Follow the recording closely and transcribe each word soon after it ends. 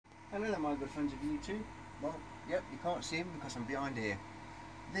Hello there my good friends of YouTube. Well, yep, you can't see him because I'm behind here.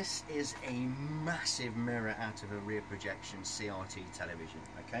 This is a massive mirror out of a rear projection CRT television,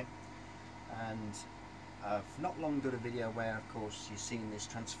 okay? And I've not long done a video where, of course, you've seen this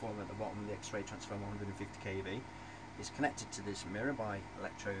transformer at the bottom, the X-ray transformer 150 kV. It's connected to this mirror by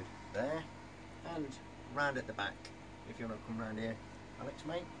electrode there, and round at the back. If you want to come round here, Alex,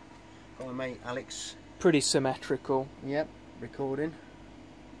 mate. Go on, mate, Alex. Pretty symmetrical. Yep, recording.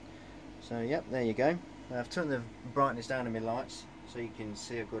 So, yep, there you go. I've turned the brightness down of my lights so you can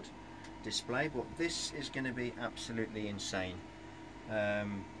see a good display, but this is going to be absolutely insane.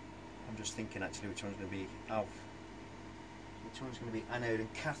 I'm just thinking actually which one's going to be which one's going to be anode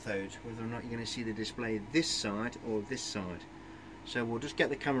and cathode, whether or not you're going to see the display this side or this side. So we'll just get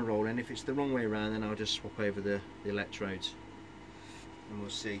the camera rolling. If it's the wrong way around, then I'll just swap over the electrodes and we'll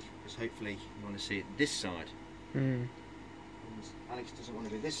see, because hopefully you want to see it this side. Alex doesn't want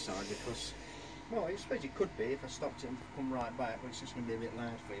to be this side because, well, I suppose it could be if I stopped it and come right back, but it's just going to be a bit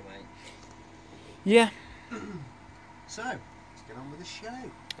loud for you, mate. Yeah. So, let's get on with the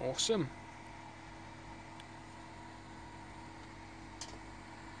show. Awesome.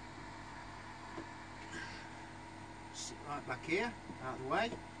 Sit right back here, out of the way.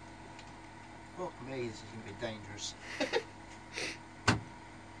 Fuck me, this is going to be dangerous.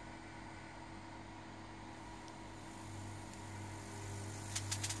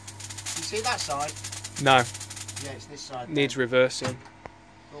 You see that side? No. Yeah, it's this side. Needs reversing.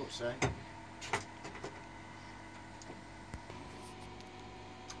 Thought so.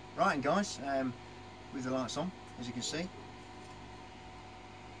 Right, and guys, with the lights on, as you can see.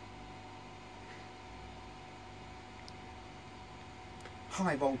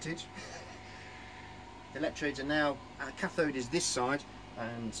 High voltage. The electrodes are now, cathode is this side,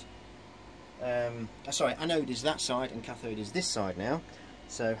 and sorry, anode is that side and cathode is this side now.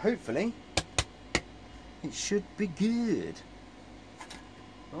 So hopefully it should be good.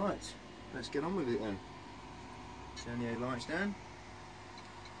 Right, let's get on with it then. Turn the lights down.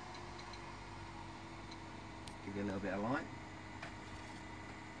 Give you a little bit of light.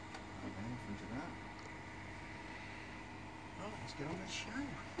 Okay, in front of that. Right, let's get on with the show.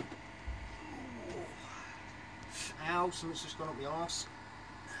 Oh. Ow, something's just gone up the arse.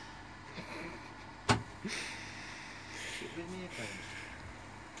 Shit with me earphones.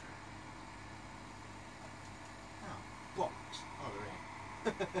 Oh, what? Oh,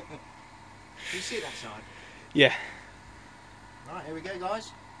 they're in. Can you see that side? Yeah. Right, here we go,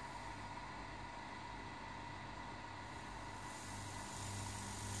 guys.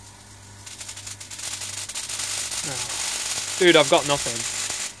 Oh. Dude, I've got nothing.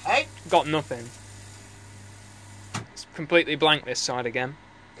 Hey? Got nothing. It's completely blank this side again.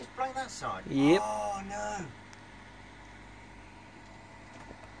 It's blank that side? Yep. Oh, no.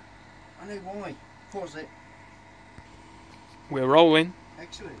 I know why. Pause it. We're rolling.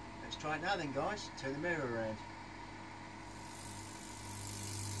 Excellent. Let's try it now then, guys. Turn the mirror around.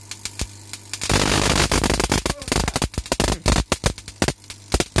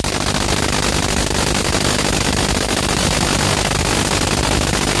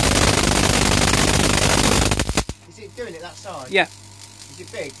 Is it doing it that side? Yeah. Is it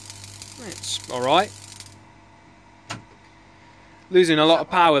big? It's alright. Losing a lot of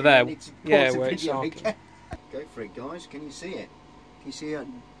power there. Yeah, where it's arcing. Go for it, guys. Can you see it? Can you see that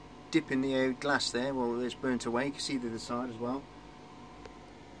dip in the glass there? Well, it's burnt away. You can see the other side as well.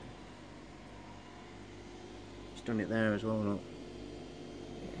 It's done it there as well. Look.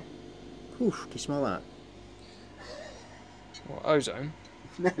 Oof, can you smell that? What, ozone?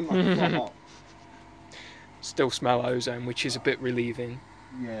 No, not. Still smell ozone, which is a bit relieving.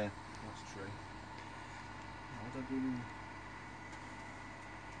 Yeah, that's true. What do I do?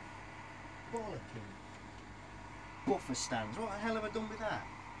 Bollocking. Buffer stands. What the hell have I done with that?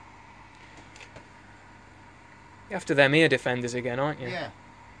 You're after them ear defenders again, aren't you? Yeah.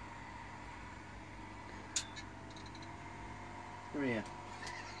 Come here.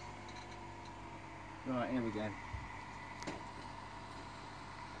 Right, here we go.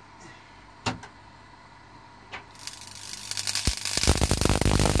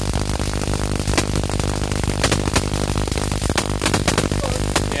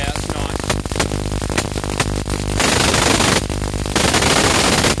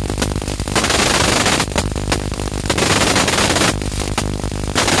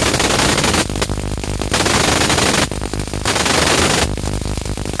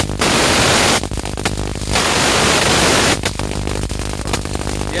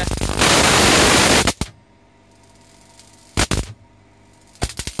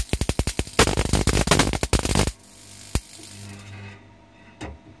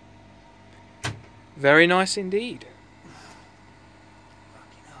 Very nice indeed.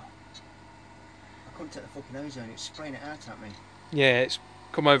 Fucking hell. I couldn't take the fucking ozone, it's spraying it out at me. Yeah, it's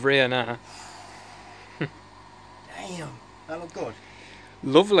come over here now. Damn, that looked good.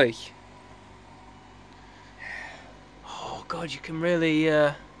 Lovely. Oh God, you can really,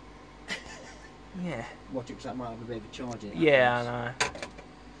 yeah. Watch it, because that might have a bit of a charge in it. Yeah, I know.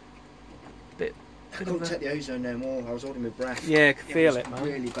 I couldn't take the ozone no more, I was holding my breath. Yeah, I could feel it, man.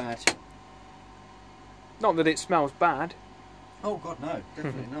 Really bad. Not that it smells bad. Oh God, no,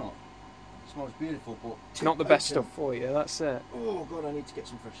 definitely not. It smells beautiful, but Not the best stuff for you, that's it. Oh God, I need to get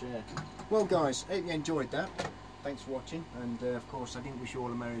some fresh air. Well guys, hope you enjoyed that. Thanks for watching, and of course I didn't wish you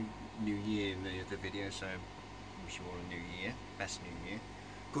all a Merry New Year in the other video, so wish you all a New Year, best New Year,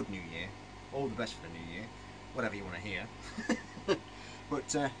 good New Year, all the best for the New Year, whatever you want to hear.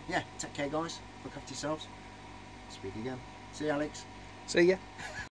 But yeah, take care guys, look after yourselves, speak again. See you Alex. See ya.